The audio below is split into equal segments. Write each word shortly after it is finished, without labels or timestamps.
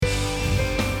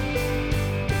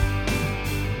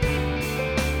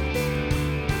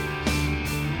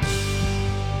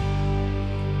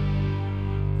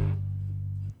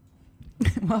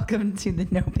Welcome to the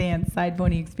No Pants Side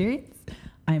Pony Experience.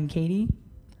 I'm Katie.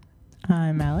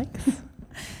 I'm Alex.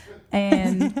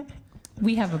 And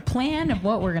we have a plan of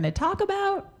what we're going to talk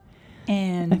about.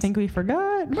 And I think we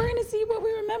forgot. We're going to see what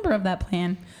we remember of that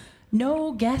plan.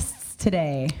 No guests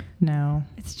today. No.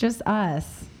 It's just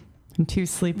us. And two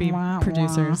sleepy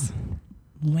producers.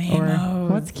 Lamos. Or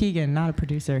what's Keegan? Not a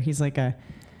producer. He's like a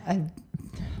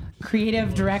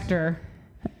creative director.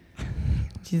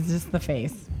 She's just the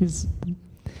face.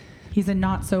 He's a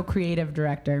not so creative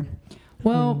director.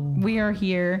 Well, we are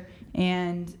here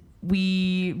and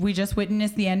we just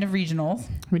witnessed the end of regionals.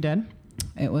 We did.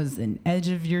 It was an edge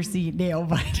of your seat nail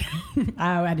bite.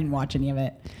 I didn't watch any of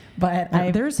it, but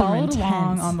I followed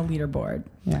along on the leaderboard.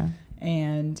 Yeah.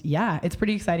 And yeah, it's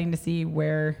pretty exciting to see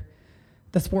where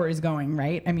the sport is going,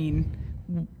 right? I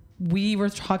mean, we were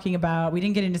talking about, we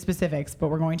didn't get into specifics, but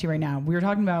we're going to right now. We were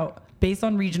talking about based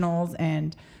on regionals,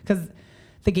 and because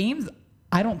the games,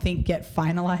 I don't think get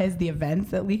finalized, the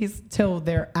events at least, till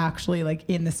they're actually like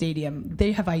in the stadium.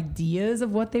 They have ideas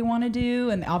of what they want to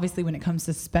do. And obviously when it comes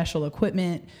to special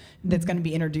equipment that's going to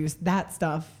be introduced, that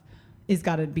stuff is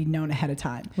got to be known ahead of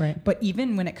time. Right. But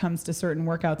even when it comes to certain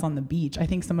workouts on the beach, I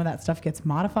think some of that stuff gets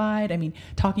modified. I mean,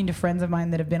 talking to friends of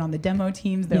mine that have been on the demo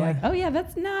teams, they're like, oh yeah,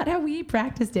 that's not how we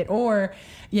practiced it. Or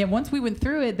yeah, once we went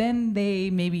through it, then they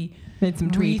maybe made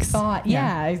some tweaks. Rethought.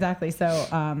 Yeah, exactly.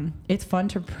 So it's fun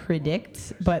to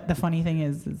predict, but the funny thing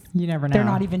is you never know. They're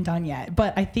not even done yet.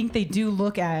 But I think they do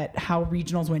look at how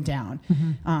regionals went down.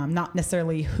 Mm-hmm. Not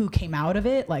necessarily who came out of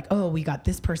it, like, oh, we got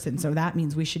this person, so that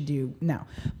means we should do, no.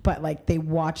 But like they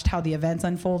watched how the events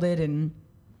unfolded, and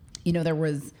you know, there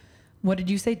was, what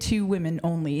did you say, 2 women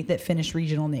only that finished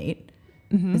regional, Nate?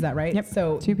 Mm-hmm. Is that right? Yep.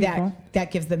 So 2 people.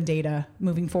 That gives them data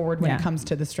moving forward when it comes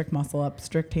to the strict muscle up,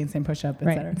 strict handstand push up,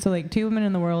 et cetera. So like 2 women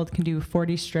in the world can do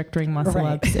 40 strict ring muscle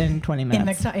ups in 20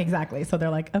 minutes. Exactly. So they're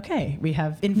like, okay, we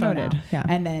have info now. Yeah.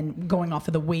 And then going off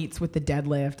of the weights with the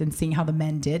deadlift and seeing how the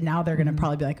men did, now they're going to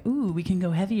probably be like, ooh, we can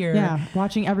go heavier. Yeah.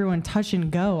 Watching everyone touch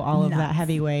and go all of that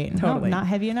heavy weight. Totally. No, not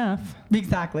heavy enough.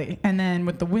 Exactly. And then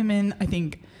with the women, I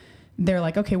think they're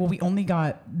like, okay, well, we only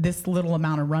got this little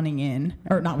amount of running in,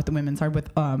 or not with the women, sorry,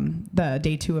 with the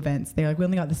day 2 events. They're like, we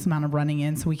only got this amount of running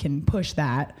in, so we can push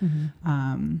that.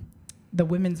 Mm-hmm. The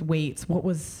women's weights, what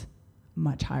was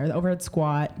much higher? The overhead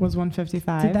squat was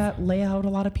 155. Did that lay out a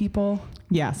lot of people?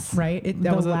 Yes. Right?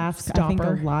 That was last stopper. I think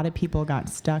a lot of people got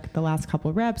stuck the last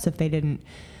couple of reps if they didn't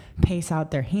pace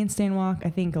out their handstand walk. I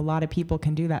think a lot of people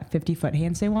can do that 50-foot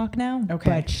handstand walk now. Okay.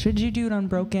 But should you do it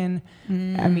unbroken?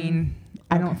 I mean,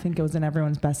 I don't think it was in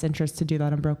everyone's best interest to do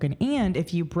that unbroken. And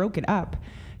if you broke it up,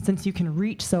 since you can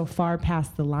reach so far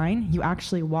past the line, you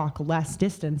actually walk less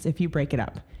distance if you break it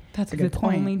up. That's a good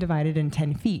point. It's only divided in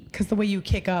 10 feet. Because the way you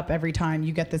kick up every time,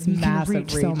 you get this you massive can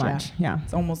reach so much. Yeah.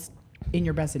 It's almost in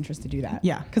your best interest to do that.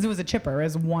 Yeah. Because it was a chipper. It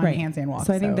was one handstand walk.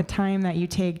 So I think the time that you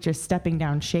take just stepping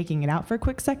down, shaking it out for a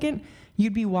quick second,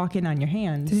 you'd be walking on your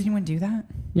hands. Did anyone do that?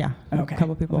 Yeah. Okay. A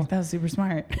couple people. Like, that was super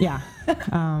smart. Yeah.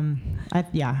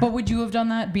 Yeah. But would you have done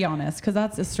that? Be honest, because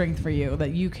that's a strength for you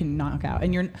that you can knock out,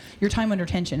 and your time under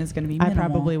tension is going to be minimal. I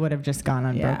probably would have just gone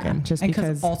unbroken, just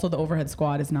because. Also, the overhead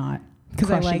squat is not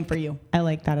crushing for you. I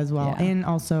like that as well, yeah. And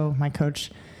also my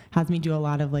coach has me do a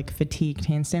lot of like fatigued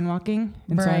handstand walking,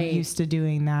 and so I'm used to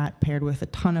doing that paired with a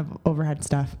ton of overhead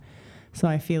stuff. So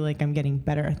I feel like I'm getting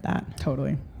better at that.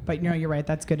 Totally. But you're right.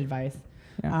 That's good advice.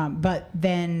 Yeah. But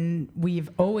then we've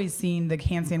always seen the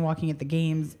handstand walking at the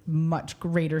games much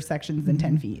greater sections than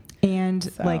 10 feet. And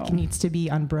needs to be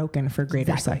unbroken for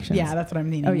greater sections. Yeah, that's what I'm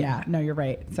meaning. Oh, yeah. No, you're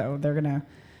right. So they're going to...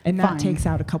 And that takes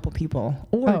out a couple people.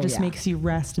 Or just makes you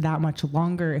rest that much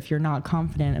longer if you're not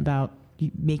confident about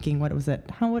making, what was it?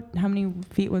 How many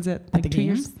feet was it? Like 2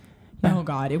 years? years? Yeah. Oh,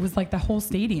 God. It was like the whole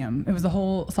stadium. It was the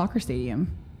whole soccer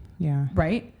stadium. Yeah.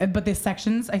 Right? But the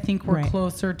sections, I think, were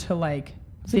closer to like...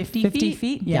 50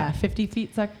 feet? Yeah, 50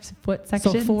 feet foot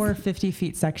sections. So 4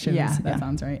 50-feet sections. Yeah, that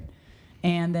sounds right.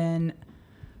 And then,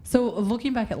 so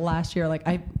looking back at last year, like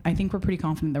I think we're pretty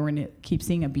confident that we're going to keep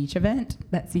seeing a beach event.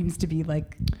 That seems to be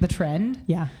like the trend.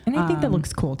 Yeah, and I think that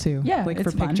looks cool too. Yeah, like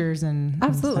it's for pictures and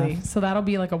absolutely. stuff. So that'll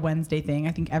be like a Wednesday thing.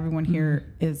 I think everyone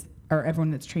here is, or everyone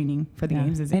that's training for the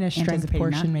games is in a strength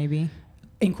portion maybe.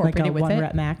 Incorporated like a with 1 it.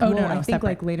 rep max. Oh, well, no, I think separate.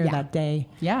 like later that day.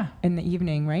 Yeah. In the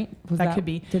evening, right? That could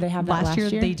be. Did they have that last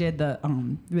year? They did the,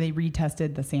 they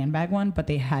retested the sandbag one, but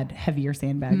they had heavier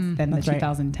sandbags than the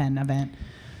 2010 event.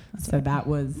 So that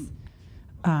was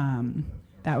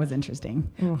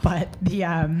interesting. Oof. But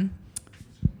the,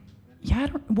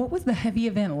 what was the heavy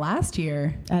event last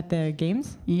year? At the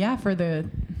games? Yeah, for the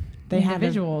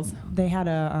individuals. They had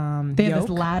a They had yoke. this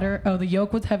ladder. Oh, the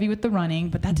yoke was heavy with the running,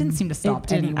 but that didn't seem to stop It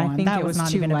didn't. anyone. I think that it was not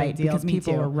too even a light big deal. because Me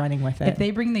people too. were running with it. If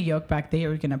they bring the yoke back, they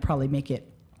are going to probably make it.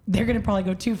 They're going to probably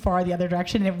go too far the other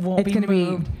direction. And it won't be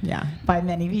moved by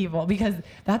many people, because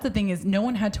that's the thing is no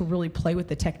one had to really play with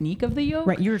the technique of the yoke.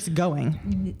 Right, you're just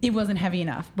going. It wasn't heavy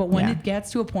enough. But when it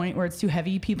gets to a point where it's too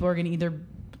heavy, people are going to either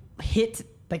hit,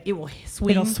 like it will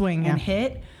swing, and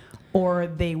hit, or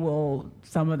they will.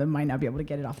 Some of them might not be able to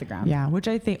get it off the ground. Yeah, which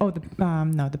I think. Oh,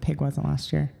 no, the pig wasn't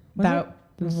last year.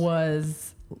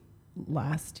 Was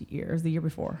last year. It was the year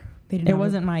before. It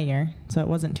wasn't my year, so it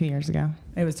wasn't 2 years ago.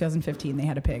 It was 2015. They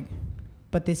had a pig,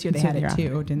 but this year they had it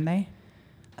too, didn't they?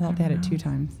 I thought they had it 2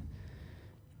 times.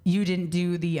 You didn't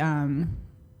do the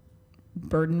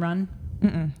burden run.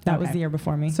 That was the year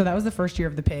before me. So that was the first year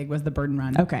of the pig, was the burden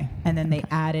run. Okay. And then they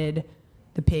added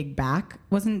the pig back.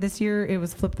 Wasn't this year? It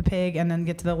was flip the pig and then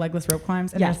get to the legless rope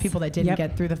climbs. And there's people that didn't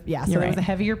get through the. Yeah. So it was a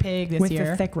heavier pig this year. With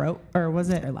the thick rope, or was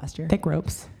it last year? Thick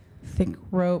ropes. Thick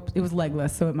rope. It was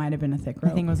legless, so it might have been a thick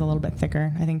rope. I think it was a little bit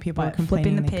thicker. I think people were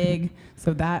complaining. Flipping the pig.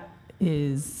 So that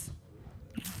was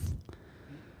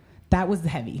the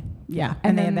heavy. Yeah.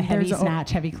 And then the heavy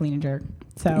snatch, heavy clean and jerk.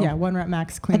 So yeah, 1 rep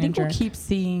max clean and jerk. I think we'll keep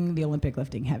seeing the Olympic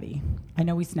lifting heavy. I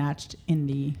know we snatched in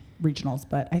the regionals,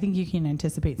 but I think you can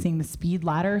anticipate seeing the speed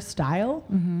ladder style,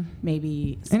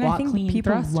 maybe squat, and I think clean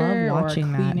people thruster, love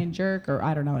watching or clean and jerk, or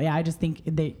I don't know. Yeah, I just think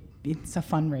it's a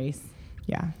fun race.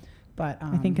 Yeah. But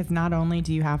I think it's not only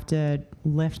do you have to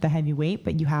lift the heavy weight,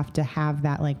 but you have to have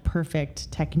that like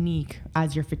perfect technique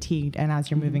as you're fatigued and as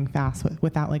you're moving fast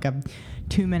without like a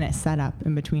 2-minute setup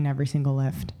in between every single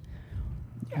lift.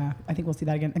 Yeah, I think we'll see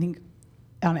that again. I think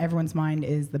on everyone's mind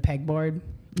is the pegboard.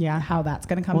 Yeah, how that's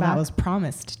going to come back. Well, that was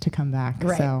promised to come back.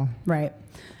 Right. So. Right.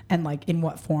 And like in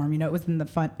what form? You know, it was in the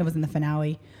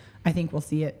finale. I think we'll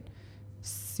see it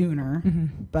sooner.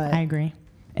 But I agree.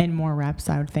 And more reps,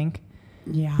 I would think.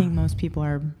 Yeah. I think most people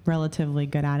are relatively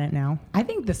good at it now. I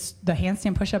think the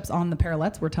handstand push-ups on the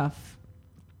parallettes were tough,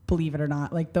 believe it or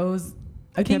not. Like those,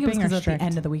 I think it was because at the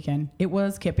end of the weekend. It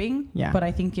was kipping, but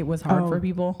I think it was hard for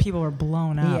people. People were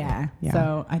blown up. Yeah.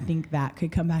 So I think that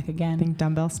could come back again. I think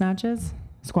dumbbell snatches,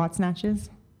 squat snatches.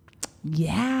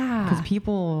 Yeah.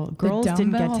 Because girls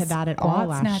didn't get to that at all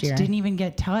last year. Didn't even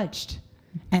get touched.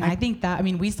 And I think that,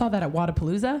 we saw that at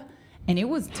Wadapalooza. And it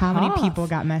was how many people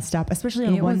got messed up, especially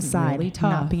on one side, really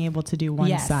not being able to do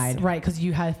one side. Right, because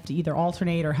you have to either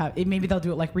alternate or maybe they'll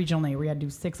do it like regionally where you had to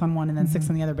do 6 on one and then 6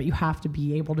 on the other, but you have to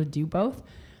be able to do both.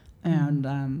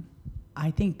 And I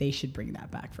think they should bring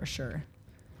that back for sure.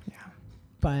 Yeah.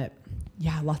 But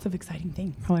yeah, lots of exciting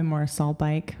things. Probably more assault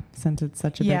bike since it's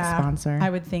such a big sponsor. I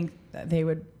would think that they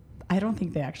would. I don't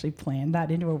think they actually planned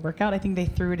that into a workout. I think they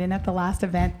threw it in at the last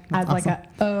event as like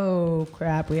oh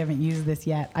crap, we haven't used this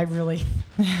yet. I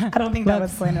don't think that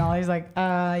was planned at all. He's like,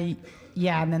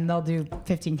 yeah, and then they'll do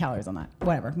 15 calories on that.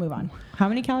 Whatever, move on. How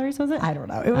many calories was it? I don't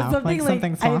know. It was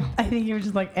something small. I think it was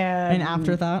just like an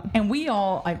afterthought. And we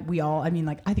all, I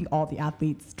think all the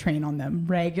athletes train on them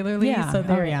regularly. Yeah. So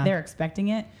they're expecting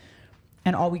it.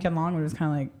 And all weekend long, it was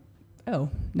kind of like,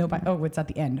 it's at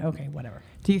the end. Okay, whatever.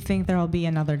 Do you think there'll be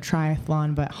another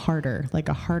triathlon, but harder, like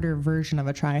a harder version of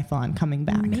a triathlon coming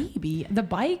back? Maybe. The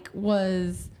bike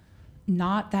was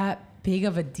not that big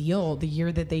of a deal the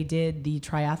year that they did the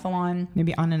triathlon.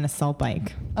 Maybe on an assault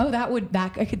bike. Oh,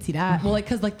 I could see that. Well,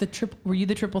 because were you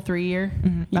the 333 year?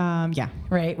 Yeah.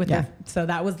 Right. So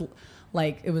that was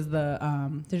like, it was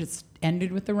they just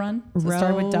ended with the run. So it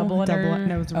started with double under.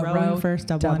 No, it was row first,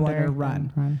 double under,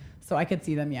 run. So I could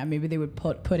see them, maybe they would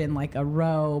put in like a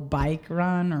row bike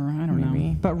run, or I don't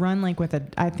know. But run like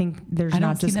I think there's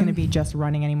not just going to be just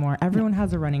running anymore. Everyone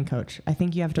has a running coach. I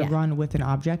think you have to run with an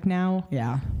object now.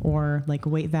 Yeah. Or like a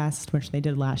weight vest, which they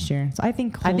did last year. So I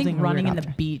think running in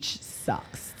the beach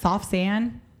sucks. Soft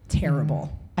sand,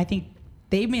 terrible. I think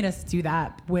they made us do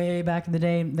that way back in the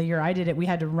day. The year I did it, we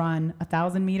had to run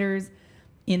 1,000 meters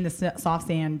in the soft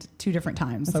sand 2 different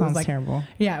times. That sounds terrible.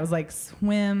 Yeah, it was like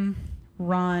swim,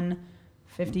 run,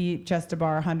 50 chest to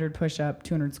bar, 100 push up,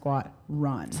 200 squat,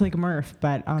 run. It's like Murph,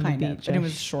 but on the beach. And it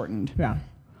was shortened. Yeah.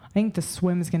 I think the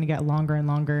swim is going to get longer and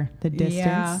longer, the distance.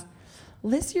 Yeah.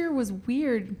 This year was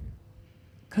weird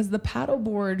because the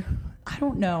paddleboard, I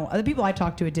don't know. The people I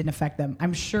talked to, it didn't affect them.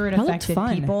 I'm sure it affected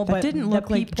people, but didn't look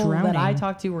the like people drowning. that I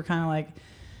talked to were kind of like,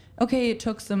 okay, it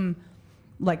took some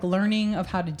like learning of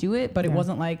how to do it, but it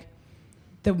wasn't like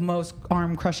the most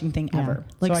arm crushing thing ever.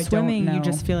 Like so swimming, you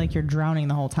just feel like you're drowning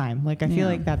the whole time. Like I feel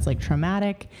like that's like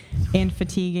traumatic and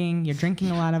fatiguing. You're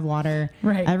drinking a lot of water.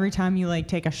 Right. Every time you like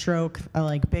take a stroke, a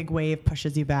like big wave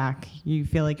pushes you back. You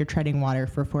feel like you're treading water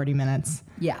for 40 minutes.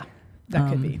 Yeah, that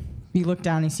could be. You look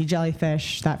down and you see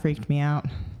jellyfish. That freaked me out.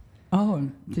 Oh,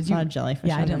 did you? A lot of jellyfish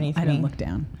Yeah, underneath me. I didn't look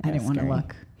down. I didn't want to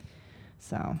look.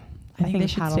 So I think they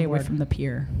should stay away from the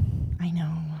pier. I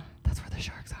know. That's where the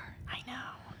sharks are. I know.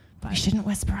 But we shouldn't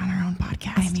whisper on our own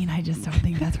podcast. I mean, I just don't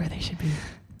think that's where they should be.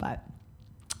 But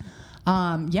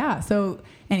yeah. So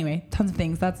anyway, tons of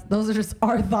things. Those are just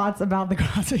our thoughts about the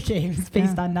CrossFit Games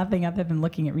based on nothing other than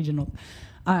looking at regionals.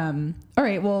 All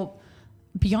right. Well,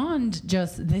 beyond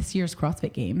just this year's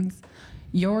CrossFit Games,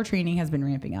 your training has been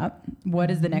ramping up.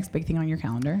 What is the next big thing on your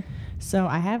calendar? So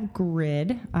I have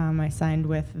Grid. I signed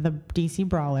with the DC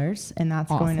Brawlers, and that's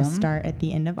going to start at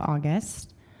the end of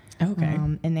August. Okay.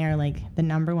 And they're like the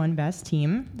number one best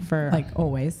team for like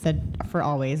always. For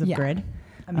always of Grid.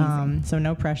 Amazing. So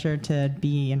no pressure to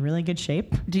be in really good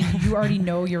shape. Do you already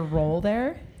know your role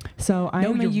there? So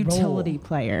I'm a utility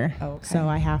player. Oh, okay. So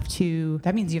I have to.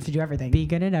 That means you have to do everything. Be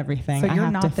good at everything. So you're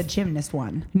not the gymnast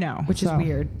one. No. Which is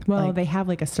weird. Well, they have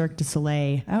like a Cirque du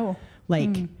Soleil. Oh.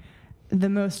 The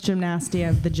most gymnasty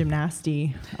of the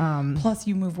gymnasty. Plus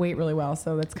you move weight really well,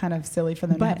 so it's kind of silly for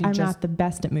them to have you But I'm not the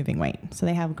best at moving weight. So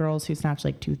they have girls who snatch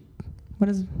like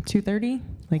 230?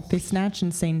 Like they snatch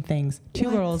insane things. Two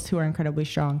girls who are incredibly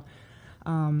strong.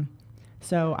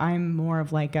 So I'm more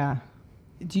of like a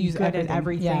use good at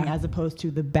everything as opposed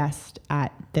to the best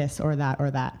at this or that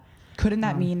or that. Couldn't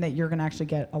that mean that you're going to actually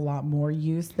get a lot more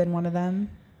use than one of them?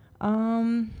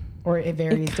 Or it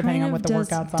varies depending on what the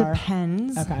workouts are?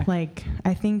 Depends. Okay. Like,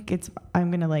 I think I'm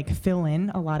going to like fill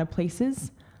in a lot of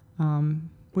places,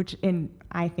 which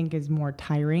I think is more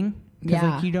tiring. Because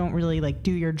like you don't really like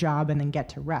do your job and then get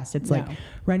to rest. It's like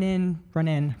run in.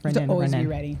 Always be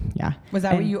ready. Yeah. Was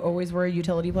that what you always were, a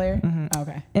utility player? Mm-hmm.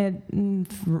 Okay.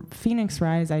 At Phoenix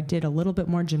Rise, I did a little bit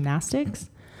more gymnastics.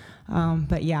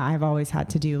 But yeah, I've always had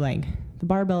to do like the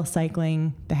barbell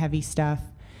cycling, the heavy stuff,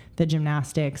 the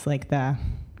gymnastics, like the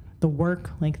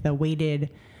work, like the weighted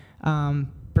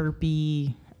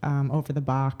burpee over the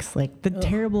box, like the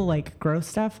terrible like gross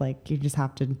stuff. Like you just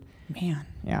have to. Man.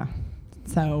 Yeah.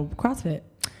 So CrossFit,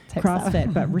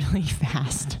 but really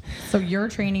fast. So your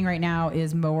training right now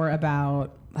is more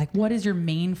about like, what is your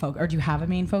main focus? Or do you have a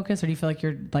main focus, or do you feel like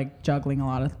you're like juggling a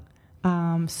lot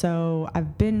of? So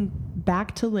I've been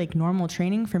back to like normal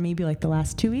training for maybe like the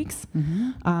last 2 weeks.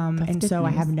 Mm-hmm. And so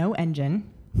I have no engine.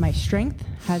 My strength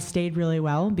has stayed really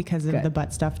well because of the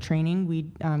butt stuff training.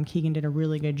 Keegan did a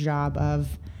really good job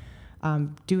of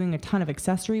doing a ton of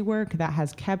accessory work that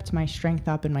has kept my strength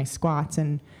up in my squats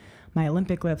and my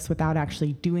Olympic lifts without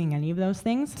actually doing any of those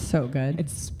things. So good.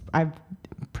 I'm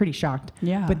pretty shocked.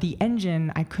 Yeah. But the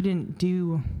engine, I couldn't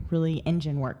do really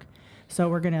engine work. So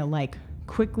we're going to like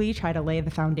quickly try to lay the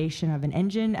foundation of an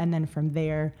engine and then from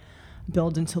there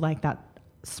build into like that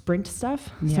sprint stuff.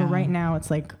 Yeah. So right now it's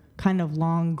like kind of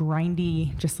long,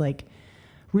 grindy, just like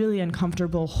really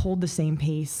uncomfortable, hold the same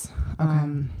pace.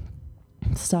 Okay.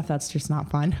 Stuff that's just not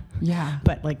fun. Yeah.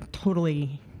 But like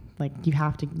totally like you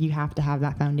have to have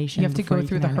that foundation. You have to go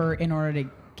through the hurt in order to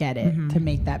get it, to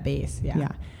make that base. Yeah.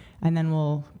 Yeah. And then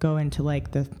we'll go into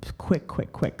like the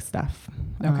quick stuff,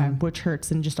 which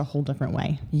hurts in just a whole different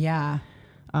way. Yeah.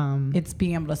 It's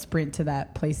being able to sprint to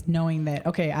that place, knowing that,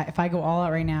 okay, if I go all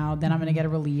out right now, then I'm going to get a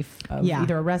relief of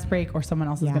either a rest break or someone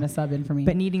else is going to sub in for me.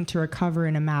 But needing to recover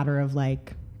in a matter of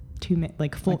like 2 minutes,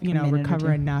 like full, like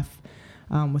recover enough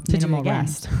with minimal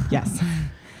rest. Yes.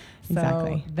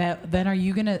 Exactly. So then are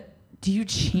you going to, do you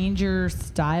change your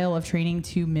style of training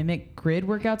to mimic Grid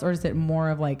workouts, or is it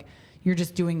more of like you're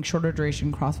just doing shorter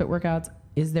duration CrossFit workouts?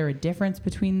 Is there a difference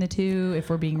between the two if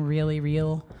we're being really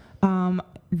real?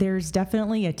 There's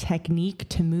definitely a technique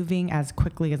to moving as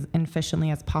quickly and efficiently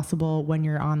as possible when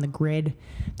you're on the Grid.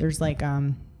 There's like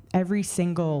every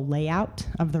single layout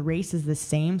of the race is the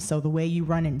same. So the way you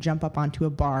run and jump up onto a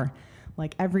bar,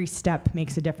 like every step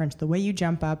makes a difference. The way you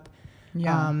jump up,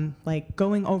 like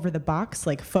going over the box,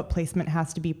 like foot placement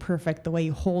has to be perfect. The way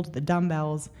you hold the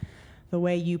dumbbells, the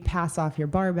way you pass off your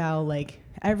barbell, like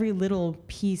every little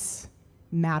piece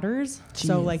matters. Jeez.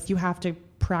 So like you have to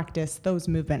practice those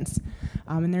movements.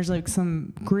 And there's like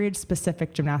some Grid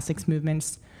specific gymnastics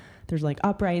movements. There's like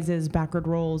uprises, backward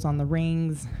rolls on the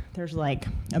rings. There's like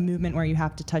a movement where you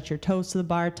have to touch your toes to the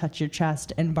bar, touch your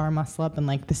chest and bar muscle up in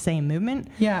like the same movement.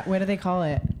 Yeah. What do they call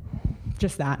it?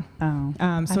 Just that. Oh.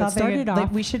 So it started off.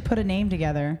 Like, we should put a name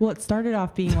together. Well, it started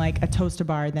off being like a toes to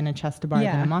bar, then a chest to bar,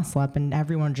 then a muscle up, and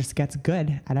everyone just gets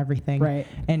good at everything, right?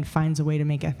 And finds a way to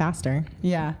make it faster.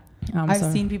 Yeah.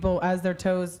 I've seen people as their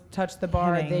toes touch the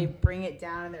bar, they bring it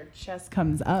down and their chest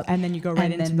comes up, and then you go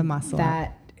right into the muscle.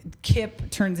 That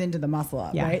kip turns into the muscle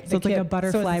up, right? So it's like a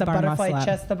butterfly bar muscle up.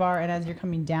 Chest the bar, and as you're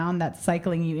coming down, that's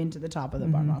cycling you into the top of the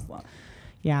bar muscle up.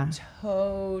 Yeah.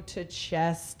 Toe to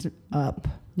chest up.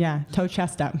 Yeah. Toe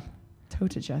chest up. Toe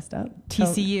to chest up.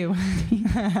 TCU.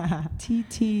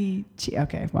 TT.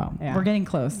 Okay. Well, Yeah. we're getting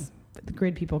close. The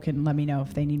grid people can let me know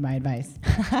if they need my advice.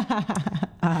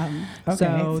 Okay.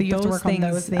 So you have to work on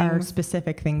those things. Are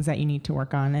specific things that you need to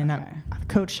work on. And Okay.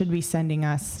 coach should be sending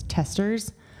us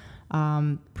testers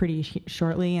pretty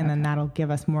shortly. And then that'll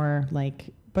give us more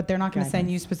like... But they're not going to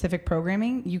send you specific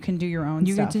programming. You can do your own stuff.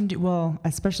 You get to do, well,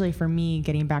 especially for me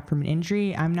getting back from an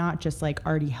injury, I'm not just like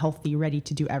already healthy, ready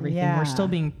to do everything. Yeah. We're still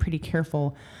being pretty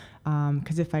careful.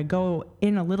 Because if I go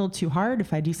in a little too hard,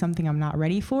 if I do something I'm not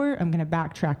ready for, I'm going to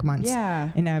backtrack months.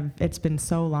 Yeah. And it's been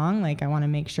so long, like I want to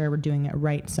make sure we're doing it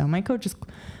right. So my coach is,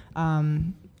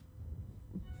 the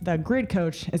grid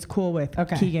coach is cool with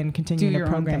Keegan continuing the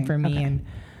program for me. Okay. And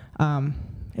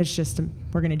it's just,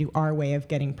 we're going to do our way of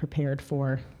getting prepared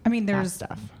for there's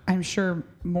stuff. I'm sure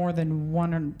more than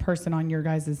one person on your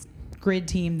guys' grid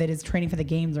team that is training for the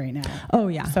games right now. Oh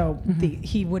yeah. So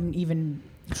he wouldn't even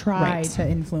try to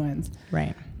influence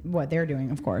what they're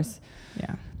doing, of course.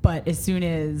 Yeah. But as soon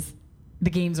as the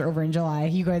games are over in July,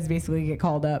 you guys basically get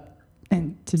called up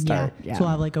and to start. Yeah. So we'll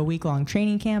have like a week-long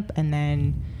training camp, and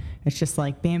then it's just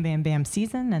like bam, bam, bam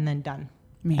season, and then done.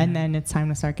 Man. And then it's time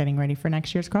to start getting ready for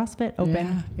next year's CrossFit Open.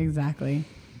 Yeah, exactly.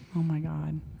 Oh my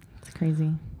God. It's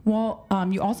crazy. Well,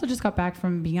 you also just got back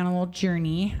from being on a little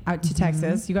journey out to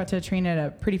Texas. You got to train at a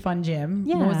pretty fun gym.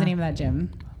 Yeah. What was the name of that gym?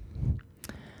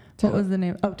 What was the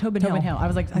name? Oh, Tobin Hill. I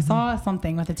was like, I saw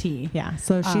something with a T. Yeah.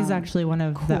 So she's actually one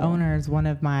of the owners, one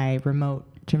of my remote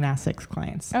gymnastics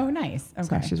clients. Oh, nice.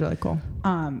 Okay. So she's really cool.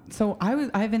 So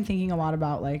I've been thinking a lot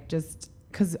about like just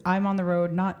because I'm on the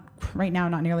road, not right now,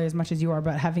 not nearly as much as you are,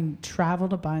 but having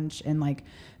traveled a bunch and like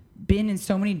been in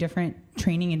so many different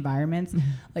training environments.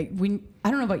 Like I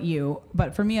don't know about you,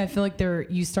 but for me, I feel like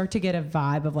you start to get a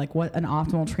vibe of like what an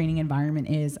optimal training environment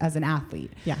is as an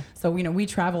athlete. Yeah. So, we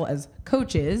travel as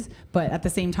coaches, but at the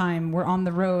same time we're on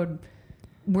the road.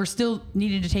 We're still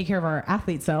needing to take care of our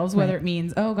athlete selves, whether it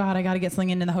means, oh God, I got to get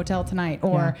slinging into the hotel tonight,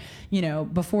 or,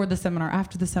 before the seminar,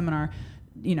 after the seminar,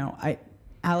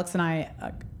 Alex and I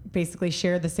basically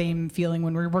share the same feeling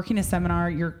when we're working a seminar.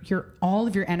 Your all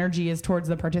of your energy is towards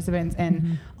the participants,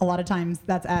 and a lot of times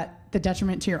that's at the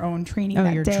detriment to your own training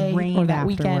that day or that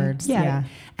weekend. Yeah.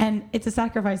 And it's a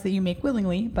sacrifice that you make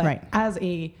willingly, but as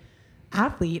a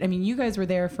athlete, you guys were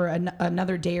there for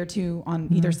another day or two on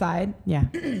either side. Yeah.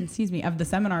 Excuse me, of the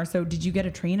seminar. So did you get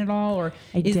to train at all, or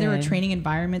is there a training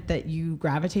environment that you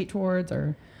gravitate towards,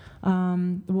 or?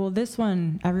 Well, this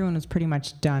one, everyone was pretty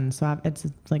much done. So it's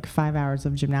like 5 hours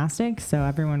of gymnastics. So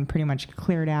everyone pretty much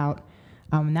cleared out.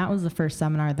 And that was the first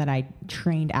seminar that I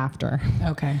trained after.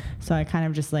 Okay. So I kind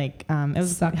of just like, it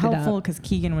was helpful because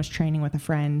Keegan was training with a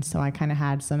friend. So I kind of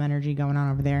had some energy going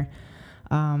on over there.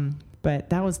 But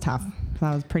that was tough. So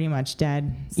I was pretty much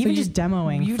dead. So even just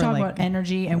demoing. You talk about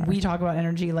energy and we talk about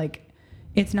energy, like,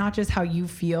 it's not just how you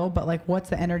feel, but like what's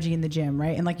the energy in the gym,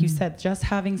 right? And like you said, just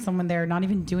having someone there, not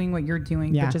even doing what you're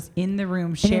doing, but just in the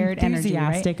room, shared energy, right?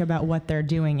 Enthusiastic about what they're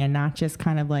doing and not just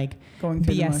kind of like going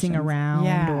through BSing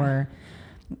around. Or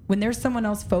when there's someone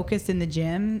else focused in the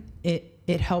gym,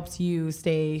 it helps you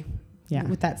stay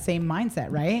with that same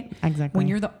mindset, right? Exactly. When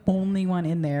you're the only one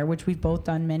in there, which we've both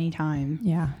done many times.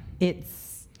 Yeah.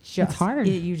 It's hard.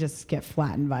 You just get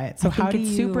flattened by it. So I think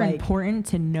it's super important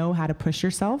to know how to push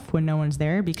yourself when no one's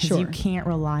there, because you can't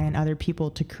rely on other people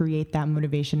to create that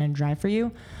motivation and drive for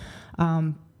you.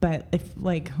 But if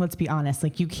let's be honest,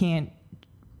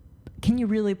 can you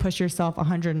really push yourself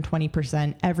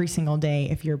 120% every single day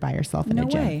if you're by yourself in a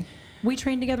gym? No way. We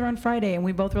trained together on Friday and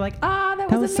we both were like,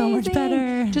 that was so much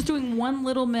better. Just doing one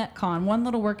little Metcon, one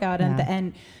little workout at the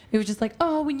end. It was just like,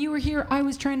 when you were here, I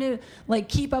was trying to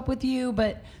keep up with you,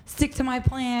 but stick to my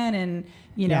plan.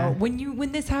 And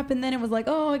when this happened, then it was like,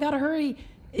 I gotta hurry.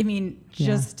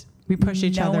 Just we push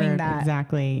each other. That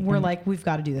exactly. We're like, we've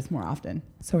got to do this more often.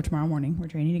 So tomorrow morning we're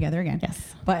training together again.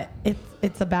 Yes. But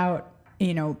it's about,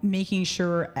 making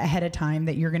sure ahead of time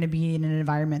that you're going to be in an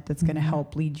environment that's going to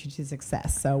help lead you to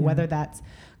success. So whether that's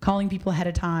calling people ahead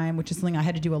of time, which is something I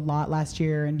had to do a lot last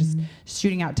year, and just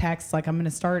shooting out texts like, I'm going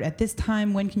to start at this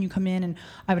time. When can you come in? And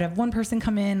I would have one person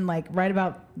come in right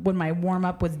about when my warm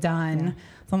up was done. Yeah.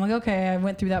 So I'm like, okay, I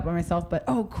went through that by myself, but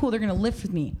cool, they're going to lift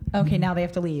with me. Okay, now they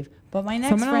have to leave. But my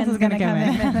next friend is going to come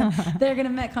in. They're going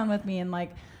to Metcon with me, and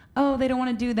they don't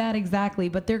want to do that exactly,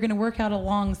 but they're going to work out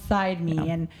alongside me. Yeah.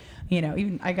 And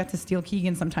even I got to steal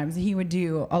Keegan sometimes. He would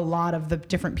do a lot of the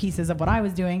different pieces of what I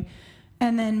was doing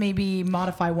and then maybe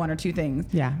modify one or two things.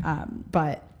 Yeah.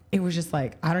 But it was just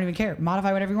I don't even care.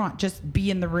 Modify whatever you want. Just be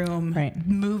in the room,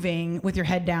 moving with your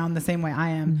head down the same way I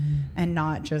am, and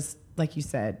not just like you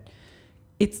said,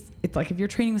 it's like if you're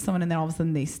training with someone and then all of a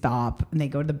sudden they stop and they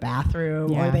go to the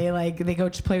bathroom or they go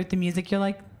to play with the music, you're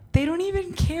like, they don't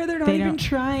even care. They're not even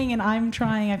trying, and I'm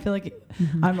trying. I feel like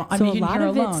I'm so a making lot her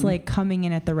of alone. it's like coming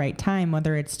in at the right time,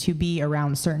 whether it's to be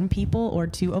around certain people or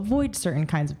to avoid certain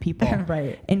kinds of people.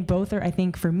 Right. And both are, I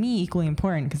think, for me, equally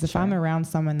important, because if I'm around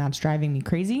someone that's driving me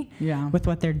crazy with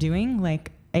what they're doing,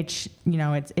 like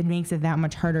it makes it that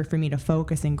much harder for me to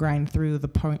focus and grind through the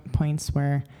points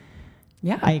where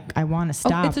I want to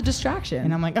stop. It's a distraction.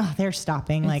 And I'm like, oh, they're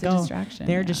stopping. It's a distraction,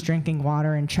 they're just drinking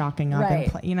water and chalking up.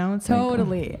 Right. And it's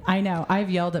totally. I know. I've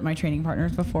yelled at my training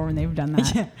partners before when they've done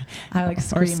that. I like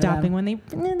scream or stopping at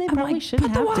them. when they probably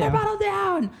shouldn't have to. Put the water bottle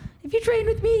down. If you train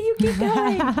with me, you keep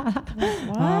going.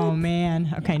 What? Oh,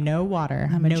 man. Okay, no water.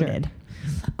 I'm noted.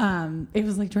 It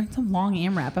was like during some long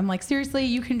AMRAP. I'm like, seriously,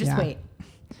 you can just wait.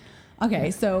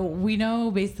 Okay, so we know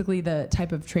basically the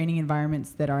type of training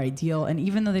environments that are ideal, and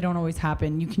even though they don't always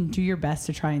happen, you can do your best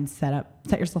to try and set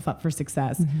yourself up for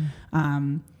success.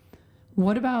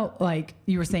 What about, like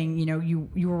you were saying,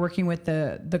 you were working with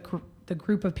the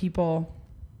group of people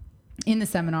in the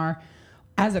seminar.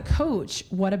 As a coach,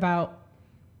 what about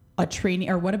a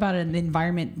training, or what about an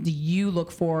environment do you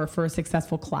look for a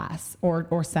successful class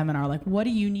or seminar? Like, what do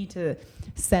you need to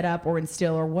set up or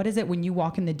instill, or what is it when you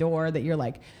walk in the door that you're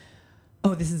like,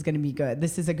 oh, this is going to be good.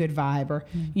 This is a good vibe. Or,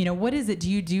 what is it? Do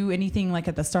you do anything like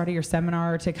at the start of your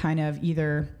seminar to kind of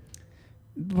either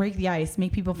break the ice,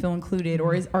 make people feel included,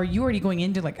 or are you already going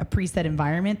into like a preset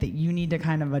environment that you need to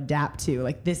kind of adapt to?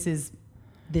 Like, this is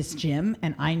this gym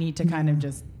and I need to kind of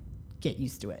just get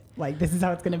used to it. Like, this is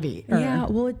how it's going to be. Yeah,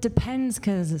 well, it depends,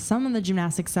 because some of the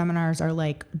gymnastics seminars are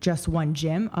like just one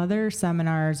gym. Other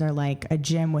seminars are like a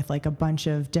gym with like a bunch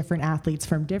of different athletes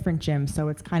from different gyms. So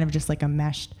it's kind of just like a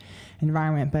meshed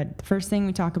environment. But the first thing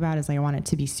we talk about is I want it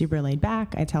to be super laid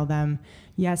back. I tell them,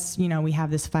 yes, we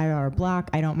have this 5-hour block.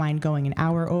 I don't mind going an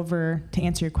hour over to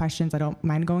answer your questions. I don't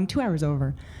mind going 2 hours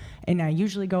over. And I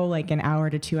usually go like an hour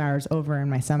to 2 hours over in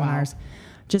my seminars. Wow.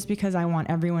 Just because I want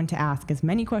everyone to ask as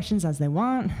many questions as they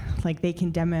want. Like, they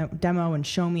can demo and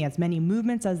show me as many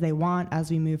movements as they want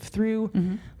as we move through.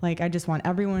 Like, I just want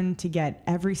everyone to get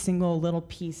every single little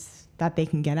piece that they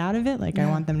can get out of it. Like, I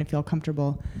want them to feel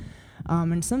comfortable.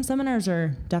 And some seminars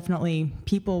are definitely,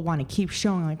 people want to keep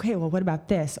showing, like, hey, well, what about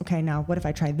this? Okay, now what if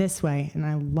I try this way? And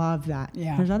I love that.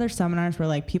 Yeah. There's other seminars where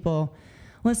like people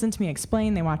listen to me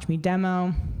explain, they watch me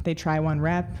demo, they try one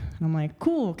rep, and I'm like,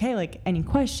 cool, okay, like, any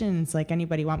questions? Like,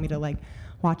 anybody want me to like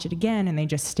watch it again? And they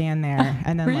just stand there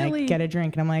and then really? Like get a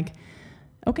drink, and I'm like,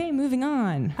 okay, moving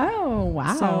on. Oh,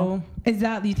 wow. So is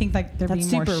that, do you think like they're being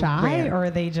more shy rare. Or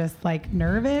are they just like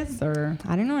nervous, or?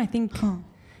 I don't know. I think,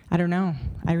 I don't know.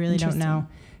 I really don't know.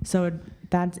 So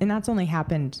that's only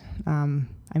happened,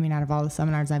 out of all the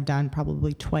seminars I've done,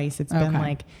 probably twice. It's been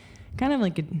like, kind of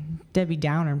like a Debbie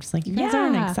Downer. I'm just like, you guys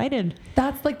aren't excited.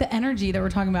 That's like the energy that we're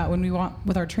talking about when we want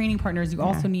with our training partners. You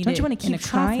also need Don't you want to keep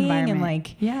trying and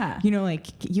like, like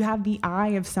you have the eye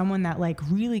of someone that like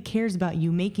really cares about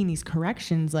you making these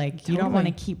corrections. Like, you don't want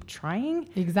to keep trying.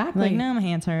 Exactly. Like, no, my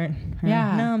hand's hurt. Or,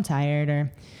 no, I'm tired.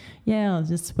 Or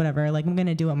just whatever. Like, I'm going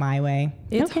to do it my way.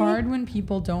 It's hard when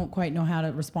people don't quite know how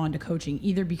to respond to coaching,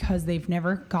 either because they've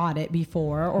never got it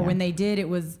before, or when they did, it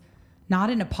was not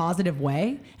in a positive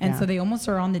way. And so they almost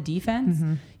are on the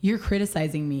defense. You're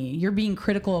criticizing me. You're being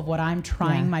critical of what I'm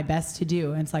trying my best to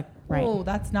do. And it's like, whoa,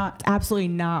 that's not. Absolutely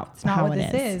not. It's not what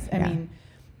this is. I mean,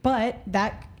 but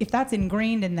if that's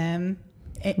ingrained in them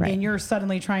and you're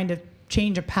suddenly trying to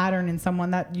change a pattern in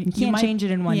someone that you can't change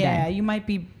it in one day. Yeah, you might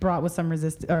be brought with some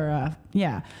resistance or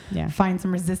find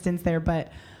some resistance there.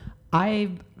 But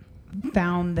I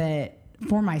found that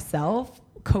for myself,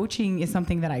 coaching is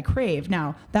something that I crave.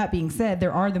 Now, that being said,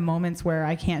 there are the moments where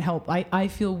I can't help. I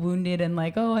feel wounded and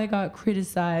like, oh, I got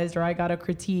criticized or I got a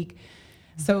critique.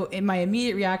 So my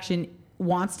immediate reaction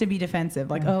wants to be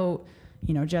defensive. Like,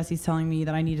 Jesse's telling me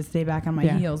that I need to stay back on my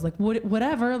heels. Like,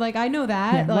 whatever. Like, I know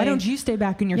that. Yeah, like, why don't you stay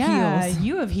back on your heels? Yeah,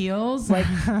 you have heels. Like,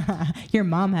 your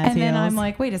mom has heels. And then I'm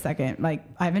like, wait a second. Like,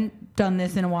 I haven't done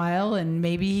this in a while, and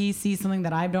maybe he sees something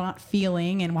that I'm not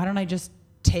feeling, and why don't I just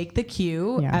take the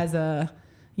cue as a,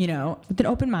 with an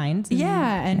open mind.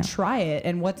 And try it.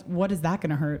 And what is that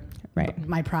going to hurt? Right.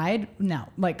 My pride? No.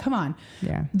 Like, come on.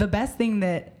 Yeah. The best thing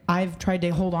that I've tried to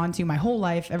hold on to my whole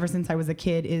life, ever since I was a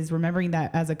kid, is remembering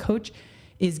that as a coach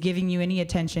is giving you any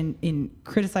attention in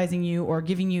criticizing you or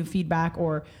giving you feedback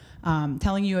or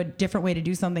telling you a different way to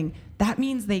do something, that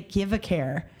means they give a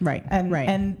care. Right.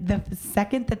 And the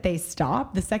second that they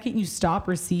stop, the second you stop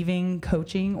receiving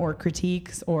coaching or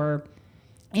critiques or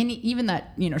even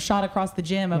that, shot across the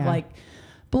gym of like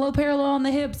below parallel on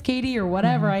the hips, Katie, or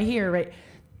whatever I hear, right?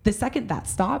 The second that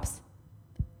stops,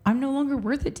 I'm no longer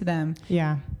worth it to them.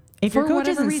 Yeah. If your coach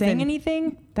isn't saying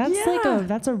anything,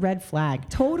 that's a red flag.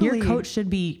 Totally. Your coach should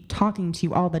be talking to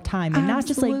you all the time and not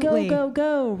just like, go, go,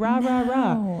 go, rah, rah,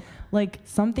 rah. Like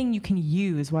something you can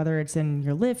use, whether it's in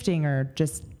your lifting or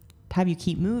just have you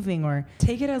keep moving, or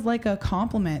take it as like a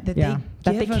compliment that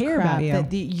they care about you.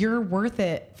 That you're worth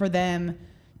it for them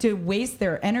to waste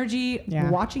their energy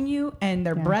watching you and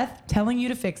their breath telling you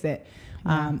to fix it.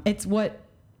 It's what,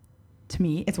 to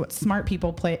me, it's what smart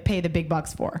people pay the big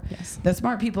bucks for. Yes. The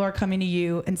smart people are coming to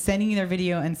you and sending you their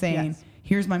video and saying,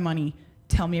 here's my money.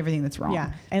 Tell me everything that's wrong.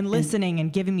 Yeah. And listening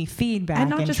and giving me feedback and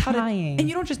not just trying. And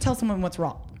you don't just tell someone what's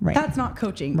wrong. Right. That's not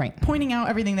coaching. Right. Pointing out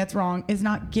everything that's wrong is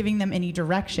not giving them any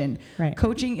direction. Right.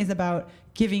 Coaching is about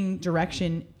giving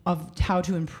direction of how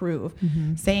to improve.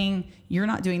 Saying, you're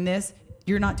not doing this,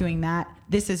 you're not doing that,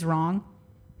 this is wrong.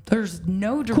 There's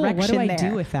no direction there. What do I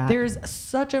do with that? There's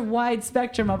such a wide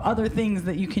spectrum of other things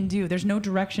that you can do. There's no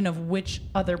direction of which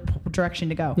other direction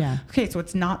to go. Yeah. Okay, so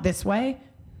it's not this way.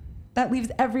 That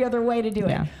leaves every other way to do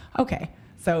it. Okay,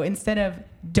 so instead of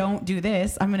don't do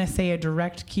this, I'm going to say a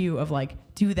direct cue of like,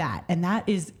 do that. And that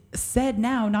is said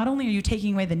now, not only are you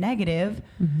taking away the negative,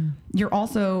 you're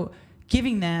also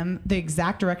giving them the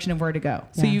exact direction of where to go.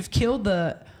 So you've killed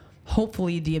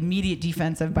hopefully the immediate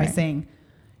defensive by saying,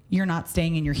 you're not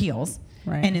staying in your heels.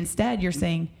 Right. And instead you're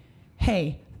saying,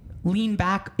 hey, lean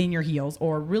back in your heels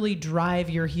or really drive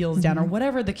your heels down or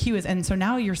whatever the cue is. And so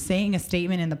now you're saying a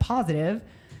statement in the positive,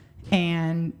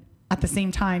 and at the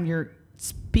same time you're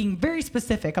being very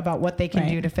specific about what they can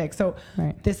do to fix. So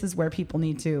this is where people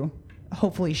need to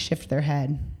hopefully shift their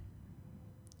head.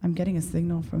 I'm getting a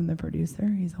signal from the producer.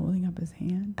 He's holding up his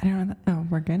hand. I don't know. Oh,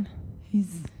 we're good.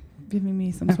 He's giving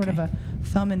me some sort of a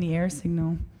thumb in the air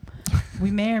signal. We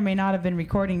may or may not have been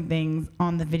recording things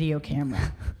on the video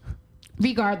camera.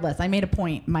 Regardless, I made a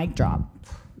point. Mic drop.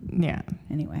 Yeah.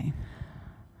 Anyway.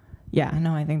 Yeah,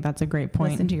 no, I think that's a great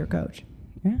point. Listen to your coach.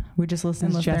 Yeah, we just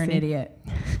listened to Jesse. They're an idiot.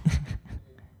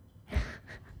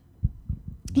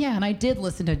 Yeah, and I did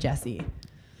listen to Jesse.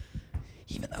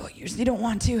 Even though I usually don't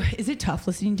want to. Is it tough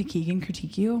listening to Keegan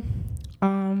critique you?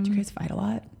 Do you guys fight a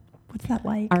lot? What's that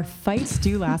like? Our fights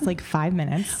do last like 5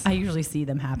 minutes. I usually see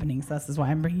them happening, so this is why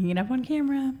I'm bringing it up on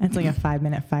camera. It's like a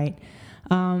 5-minute fight.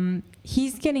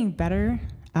 He's getting better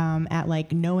at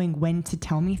like knowing when to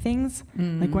tell me things.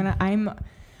 Like when I'm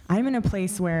in a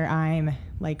place where I'm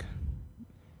like,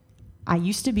 I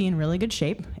used to be in really good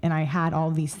shape and I had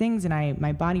all these things and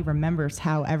my body remembers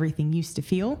how everything used to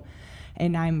feel.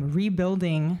 And I'm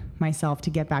rebuilding myself to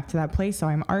get back to that place. So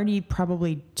I'm already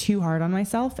probably too hard on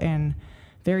myself and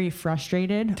very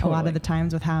frustrated a lot of the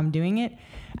times with how I'm doing it.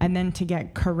 And then to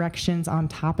get corrections on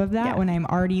top of that when I'm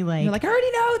already like... You're like, I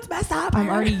already know it's messed up. I'm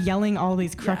already yelling all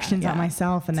these corrections at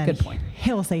myself. And then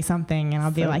he'll say something and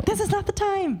I'll be like, this is not the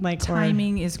time. Like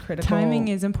timing is critical. Timing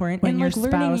is important. When and your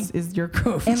like spouse is your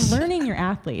coach. And learning your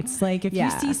athletes. Like if you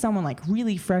see someone like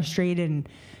really frustrated and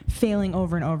failing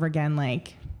over and over again,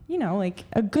 like, you know, like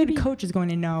a good coach is going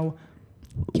to know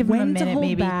when to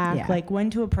hold back, like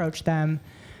when to approach them.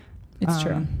 It's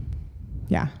true.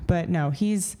 Yeah. But no,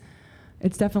 it's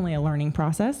definitely a learning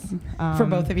process. For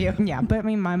both of you. Yeah. But I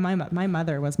mean, my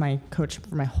mother was my coach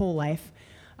for my whole life.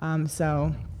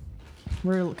 So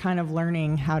we're kind of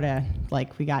learning how to,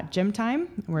 like, we got gym time,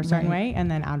 we're a certain way, and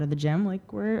then out of the gym,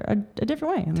 like we're a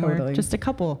different way. And we're just a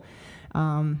couple.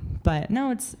 But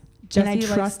no, it's, and I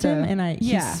trust him and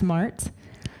he's smart.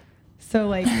 So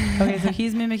like, okay, so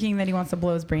he's mimicking that he wants to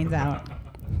blow his brains out.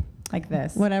 Like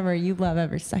this. Whatever. You love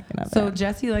every second of it. So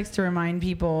Jesse likes to remind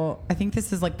people, I think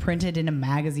this is like printed in a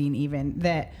magazine even,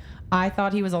 that I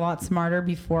thought he was a lot smarter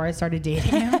before I started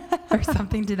dating him or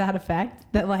something to that effect.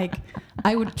 That like,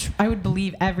 I would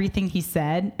believe everything he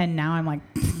said. And now I'm like,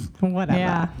 whatever.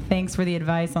 Yeah, thanks for the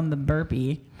advice on the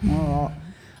burpee. Well,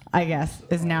 I guess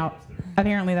is now,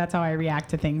 apparently that's how I react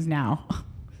to things now.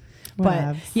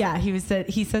 But yeah, he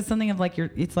says something of like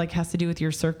it's like has to do with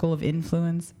your circle of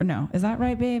influence. Or no, is that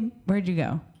right, babe? Where'd you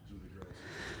go?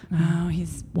 Oh,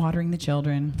 he's watering the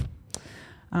children.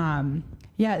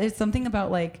 Yeah, there's something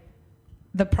about like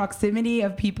the proximity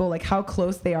of people, like how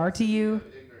close they are to you.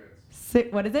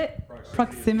 What is it?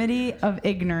 Proximity of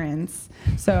ignorance.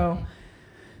 So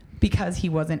because he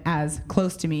wasn't as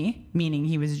close to me, meaning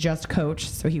he was just coach,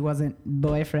 so he wasn't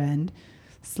boyfriend /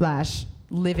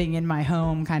 living in my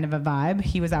home kind of a vibe.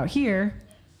 He was out here.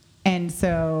 And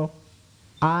so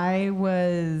I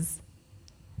was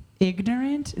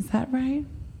ignorant. Is that right?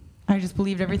 I just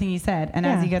believed everything he said. And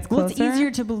as he gets closer. Well, it's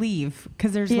easier to believe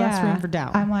because there's less room for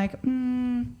doubt. I'm like,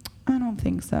 I I don't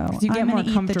think so. You get I'm more gonna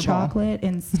eat comfortable. the chocolate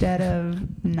instead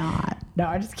of not. No,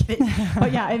 I'm just kidding.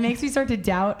 But yeah, it makes me start to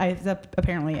doubt.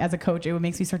 Apparently, as a coach, it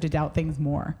makes me start to doubt things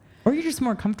more. Or you're just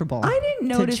more comfortable. I didn't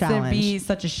notice there'd challenge. be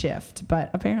such a shift,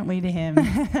 but apparently to him,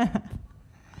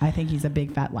 I think he's a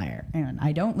big fat liar, and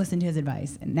I don't listen to his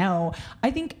advice. And now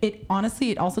I think it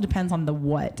also depends on the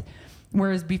what.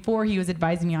 Whereas before he was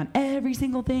advising me on every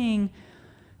single thing,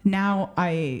 now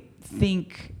I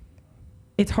think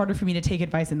it's harder for me to take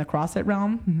advice in the CrossFit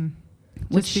realm,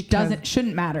 which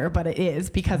shouldn't matter, but it is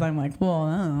because I'm like, well,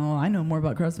 I know more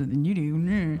about CrossFit than you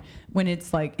do. When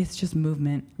it's like, it's just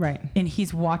movement. Right. And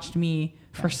he's watched me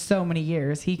for so many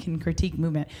years. He can critique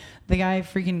movement. The guy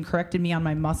freaking corrected me on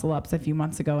my muscle ups a few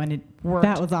months ago, and it worked.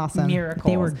 That was awesome.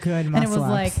 Miracles. They were good muscle ups. And it was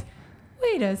like,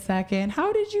 wait a second,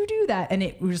 how did you do that? And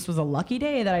it just was a lucky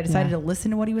day that I decided to listen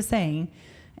to what he was saying,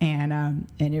 and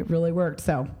it really worked.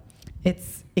 So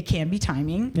it can be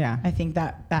timing. Yeah. I think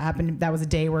that happened. That was a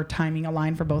day where timing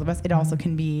aligned for both of us. It also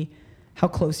can be how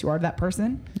close you are to that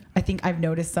person. I think I've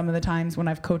noticed some of the times when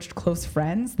I've coached close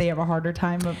friends, they have a harder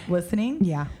time of listening.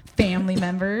 Yeah. Family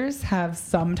members have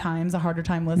sometimes a harder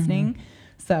time listening.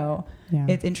 So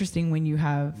it's interesting when you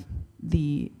have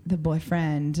the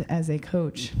boyfriend as a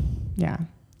coach. Yeah.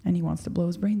 And he wants to blow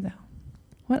his brains out.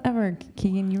 Whatever,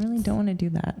 Keegan, you really don't want to do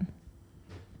that.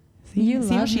 See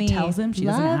how she tells him she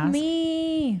doesn't ask? Love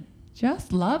me.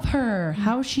 Just love her,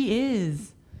 how she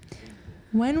is.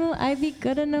 When will I be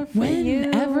good enough for you?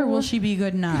 Whenever will she be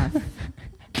good enough?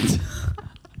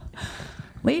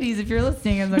 Ladies, if you're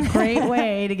listening, it's a great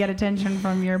way to get attention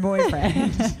from your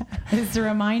boyfriend is to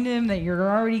remind him that you're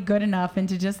already good enough and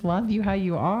to just love you how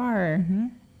you are.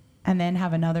 And then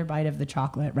have another bite of the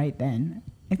chocolate right then.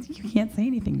 You can't say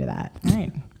anything to that.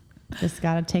 Right. Just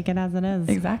got to take it as it is.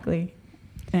 Exactly.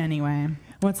 Anyway.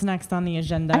 What's next on the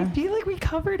agenda? I feel like we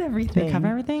covered everything. Did we cover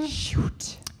everything?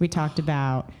 Shoot. We talked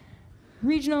about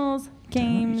regionals,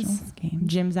 games,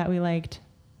 gyms that we liked,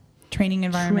 training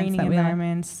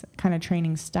environments, kind of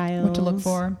training styles, what to look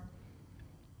for.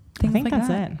 I think that's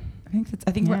it.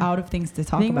 I think we're out of things to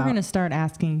talk about. I think we're going to start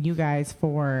asking you guys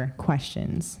for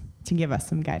questions to give us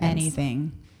some guidance.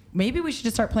 Anything. Maybe we should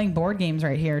just start playing board games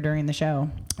right here during the show.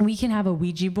 We can have a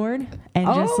Ouija board, and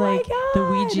just like the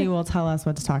Ouija will tell us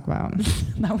what to talk about.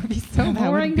 That would be so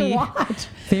boring to watch.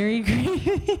 Very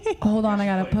great. Hold on, I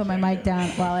gotta put my mic down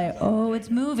while it's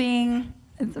moving.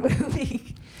 It's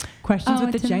moving. Questions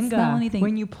with the Jenga.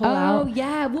 When you pull out. Oh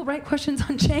yeah, we'll write questions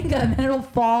on Jenga, and then it'll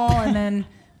fall, and then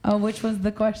which was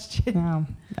the question? Wow.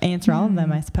 Answer all of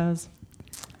them, I suppose.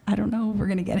 I don't know if we're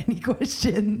going to get any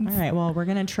questions. All right. Well, we're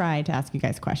going to try to ask you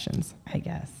guys questions. I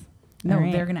guess. No,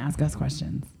 they're going to ask us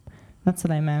questions. That's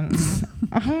what I meant.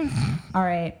 All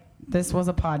right. This was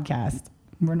a podcast.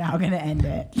 We're now going to end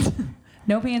it.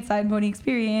 No Pants Side Pony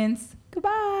Experience.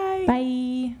 Goodbye.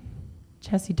 Bye.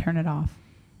 Jesse, turn it off.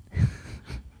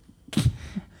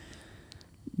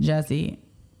 Jesse.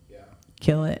 Yeah.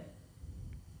 Kill it.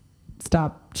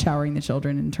 Stop showering the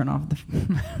children and turn off the...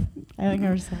 I think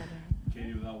I was sad.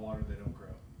 Without water, they don't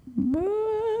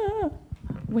grow.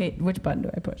 Wait, which button do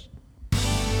I push?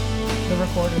 The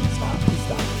recorder to stop.